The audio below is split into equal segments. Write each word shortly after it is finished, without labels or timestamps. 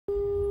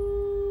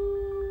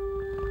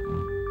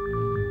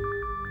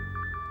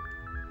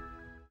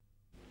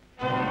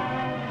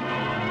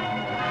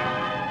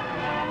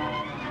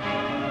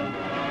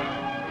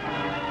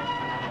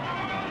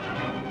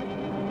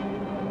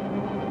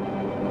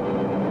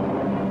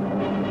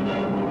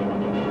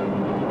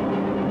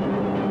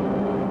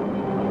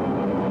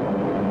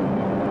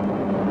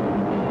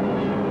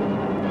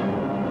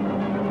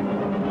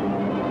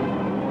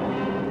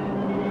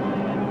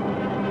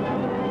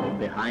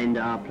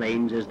behind our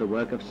planes is the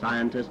work of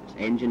scientists,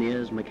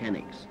 engineers,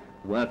 mechanics,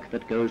 work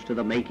that goes to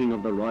the making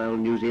of the Royal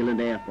New Zealand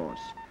Air Force,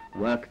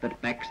 work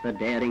that backs the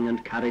daring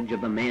and courage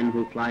of the men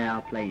who fly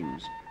our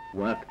planes,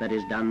 work that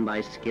is done by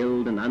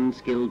skilled and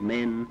unskilled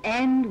men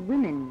and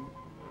women.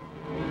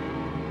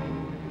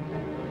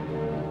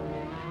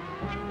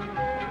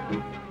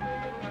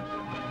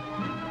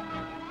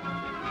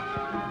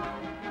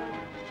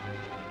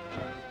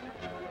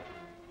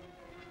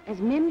 As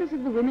members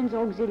of the Women's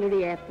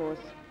Auxiliary Air Force,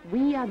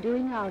 we are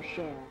doing our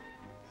share.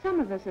 Some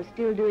of us are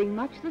still doing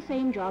much the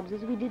same jobs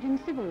as we did in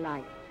civil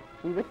life.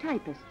 We were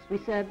typists, we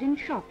served in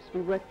shops, we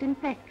worked in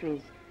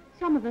factories.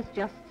 Some of us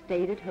just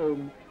stayed at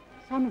home.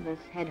 Some of us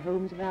had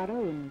homes of our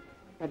own.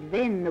 But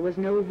then there was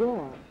no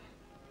war.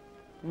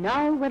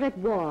 Now we're at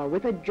war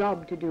with a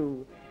job to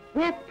do.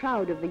 We're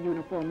proud of the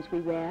uniforms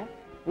we wear.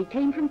 We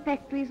came from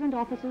factories and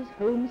offices,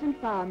 homes and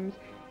farms,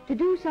 to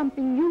do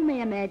something you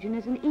may imagine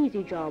is an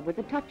easy job with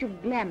a touch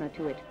of glamour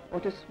to it, or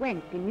to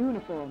swank in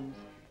uniforms.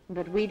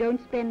 But we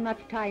don't spend much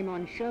time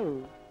on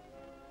show.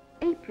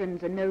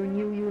 Aprons are no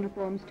new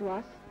uniforms to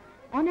us.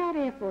 On our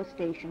Air Force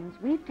stations,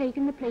 we've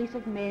taken the place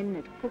of men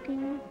at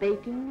cooking,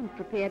 baking, and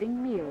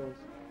preparing meals.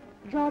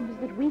 Jobs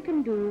that we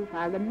can do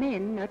while the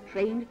men are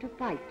trained to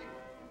fight.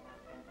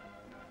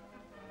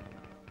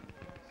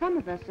 Some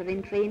of us are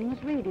in training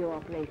as radio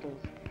operators.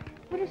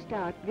 For a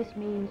start, this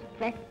means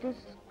practice,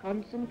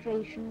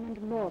 concentration,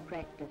 and more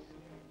practice.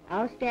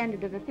 Our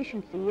standard of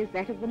efficiency is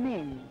that of the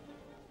men.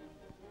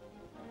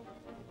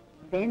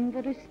 Then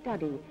there is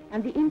study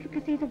and the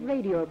intricacies of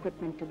radio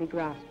equipment to be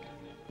grasped.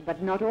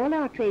 But not all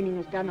our training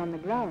is done on the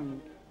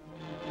ground.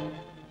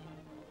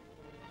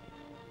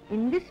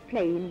 In this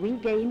plane, we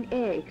gain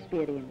air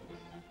experience.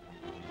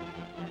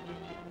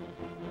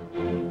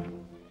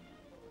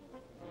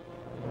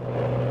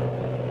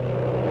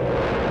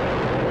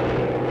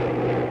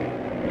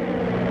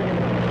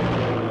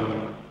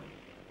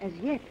 As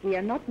yet, we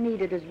are not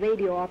needed as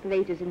radio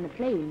operators in the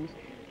planes,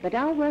 but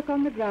our work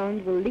on the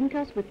ground will link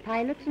us with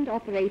pilots and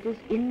operators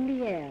in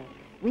the air.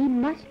 We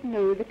must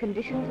know the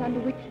conditions under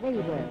which they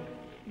work.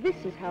 This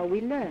is how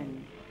we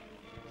learn.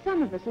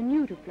 Some of us are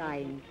new to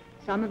flying.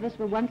 Some of us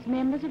were once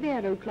members of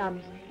aero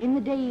clubs in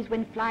the days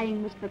when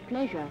flying was for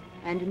pleasure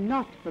and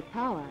not for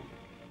power.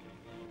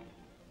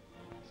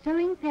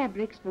 Sewing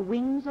fabrics for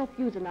wings or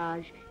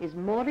fuselage is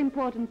more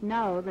important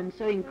now than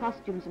sewing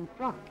costumes and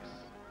frocks.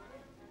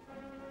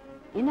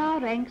 In our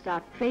ranks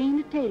are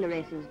trained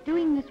tailoresses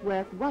doing this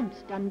work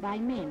once done by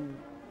men.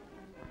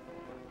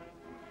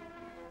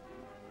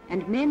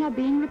 And men are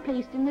being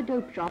replaced in the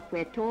dope shop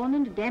where torn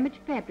and damaged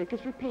fabric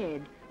is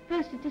repaired.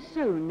 First it is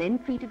sewn, then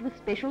treated with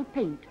special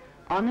paint.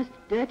 Honest,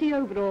 dirty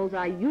overalls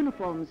are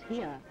uniforms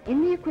here.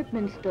 In the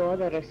equipment store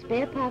there are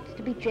spare parts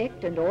to be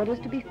checked and orders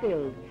to be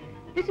filled.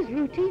 This is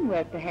routine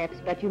work perhaps,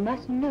 but you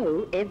must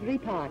know every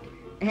part.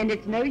 And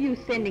it's no use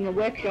sending a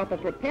workshop a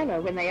propeller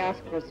when they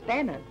ask for a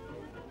spanner.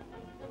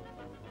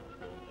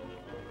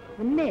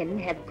 The men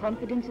have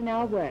confidence in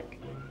our work.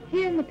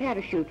 Here in the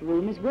parachute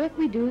room is work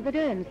we do that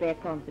earns their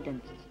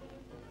confidence.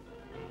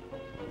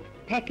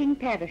 Packing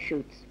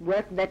parachutes,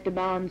 work that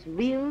demands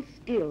real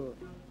skill.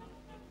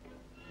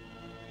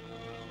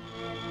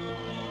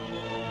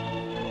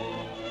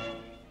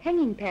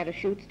 Hanging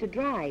parachutes to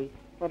dry,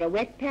 for a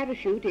wet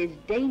parachute is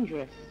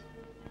dangerous.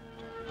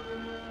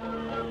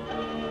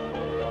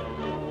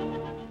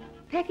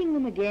 Packing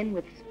them again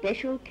with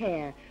special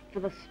care, for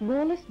the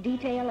smallest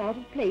detail out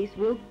of place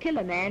will kill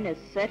a man as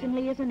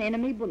certainly as an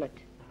enemy bullet.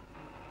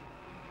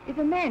 If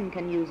a man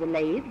can use a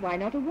lathe, why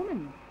not a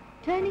woman?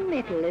 Turning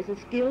metal is a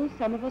skill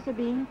some of us are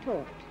being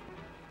taught.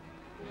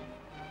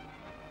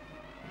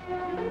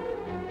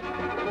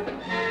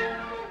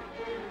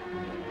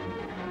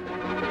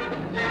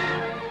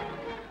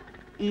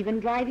 Even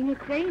driving a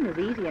crane is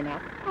easy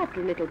enough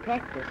after a little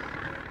practice.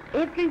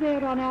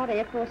 Everywhere on our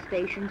Air Force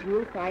stations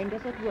you'll find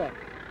us at work.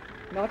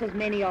 Not as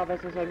many of us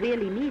as are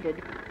really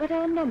needed, but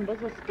our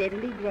numbers are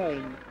steadily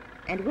growing.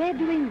 And we're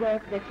doing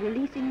work that's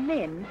releasing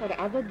men for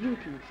other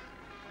duties.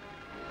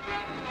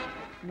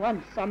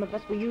 Once some of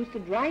us were used to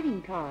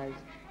driving cars.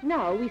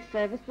 Now we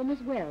service them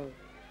as well.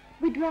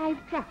 We drive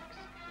trucks,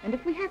 and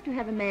if we have to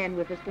have a man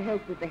with us to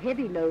help with the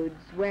heavy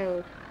loads,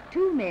 well,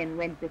 2 men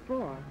went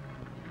before.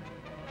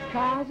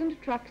 Cars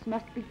and trucks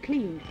must be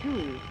cleaned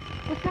too.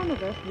 For some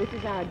of us, this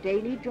is our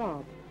daily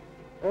job.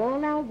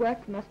 All our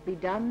work must be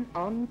done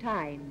on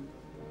time.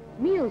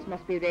 Meals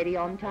must be ready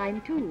on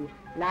time too.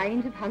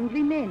 Lines of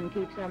hungry men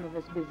keep some of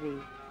us busy.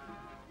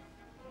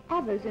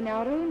 Others in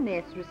our own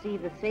mess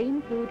receive the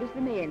same food as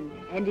the men,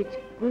 and it's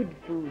good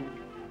food.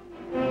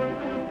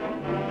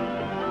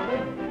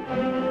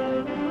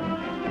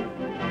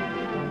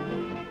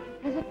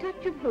 There's a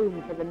touch of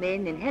home for the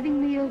men in having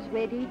meals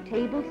ready,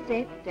 table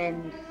set,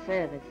 and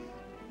service.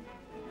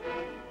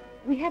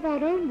 We have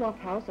our own waff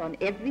house on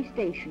every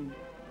station,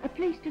 a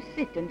place to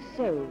sit and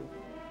sew,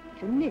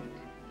 to knit,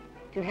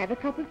 to have a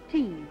cup of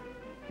tea,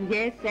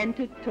 yes, and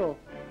to talk.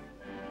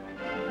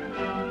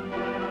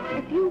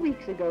 A few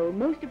weeks ago,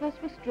 most of us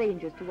were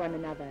strangers to one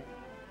another.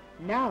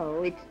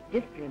 Now it's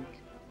different.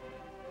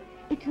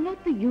 It's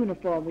not the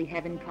uniform we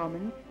have in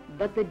common,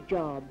 but the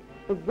job,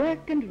 the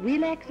work and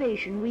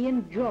relaxation we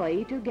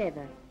enjoy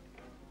together.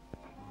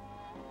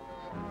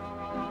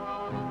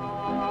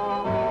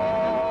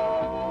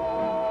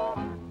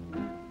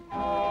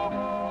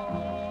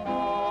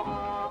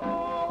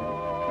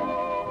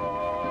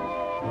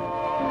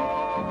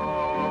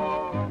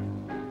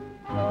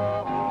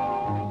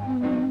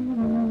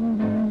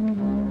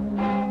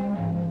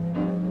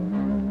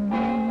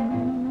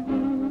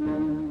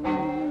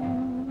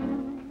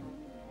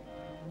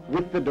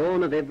 With the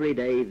dawn of every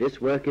day,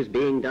 this work is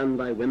being done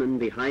by women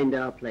behind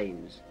our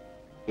planes.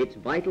 It's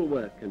vital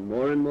work, and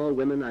more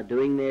women are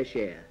doing their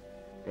share.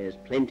 There's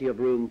plenty of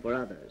room for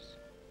others.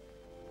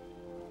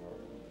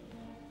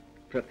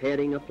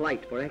 Preparing a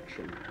flight for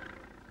action.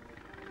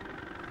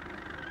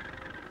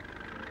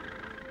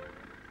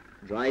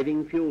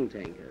 Driving fuel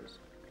tankers.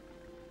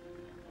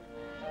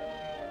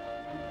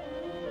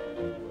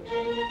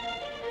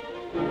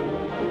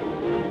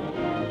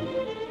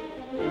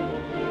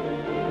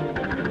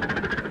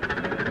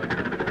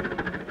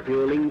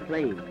 Fueling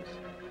planes.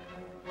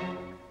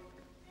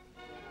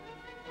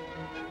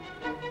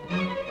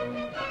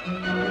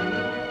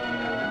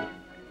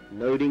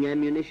 Loading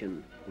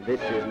ammunition.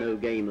 This is no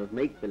game of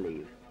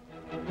make-believe.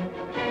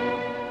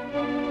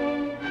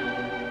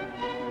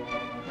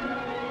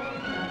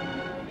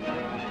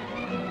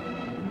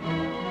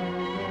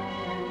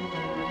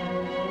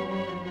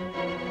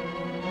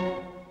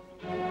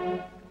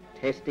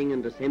 Testing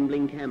and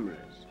assembling cameras.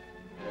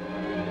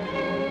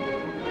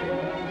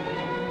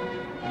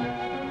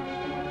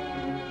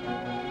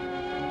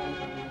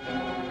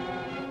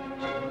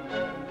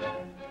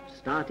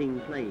 Starting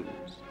planes.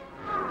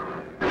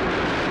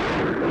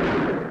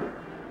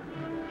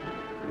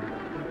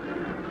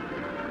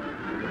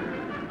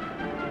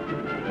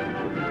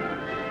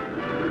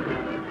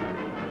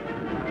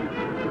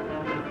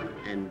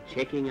 And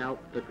checking out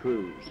the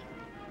crews.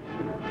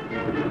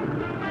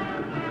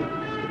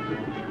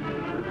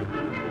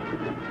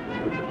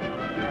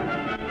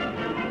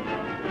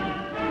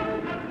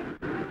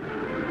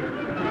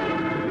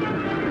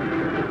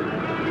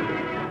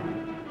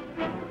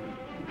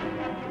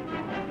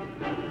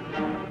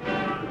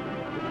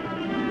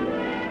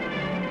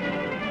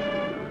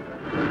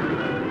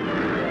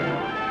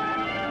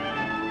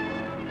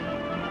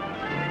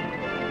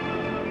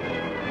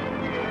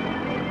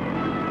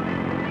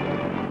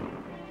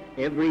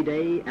 Every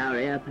day, our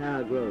air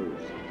power grows.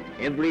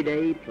 Every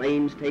day,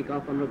 planes take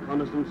off on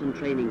reconnaissance and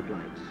training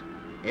flights.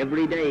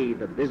 Every day,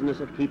 the business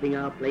of keeping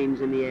our planes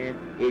in the air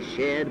is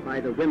shared by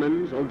the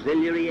Women's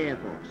Auxiliary Air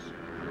Force.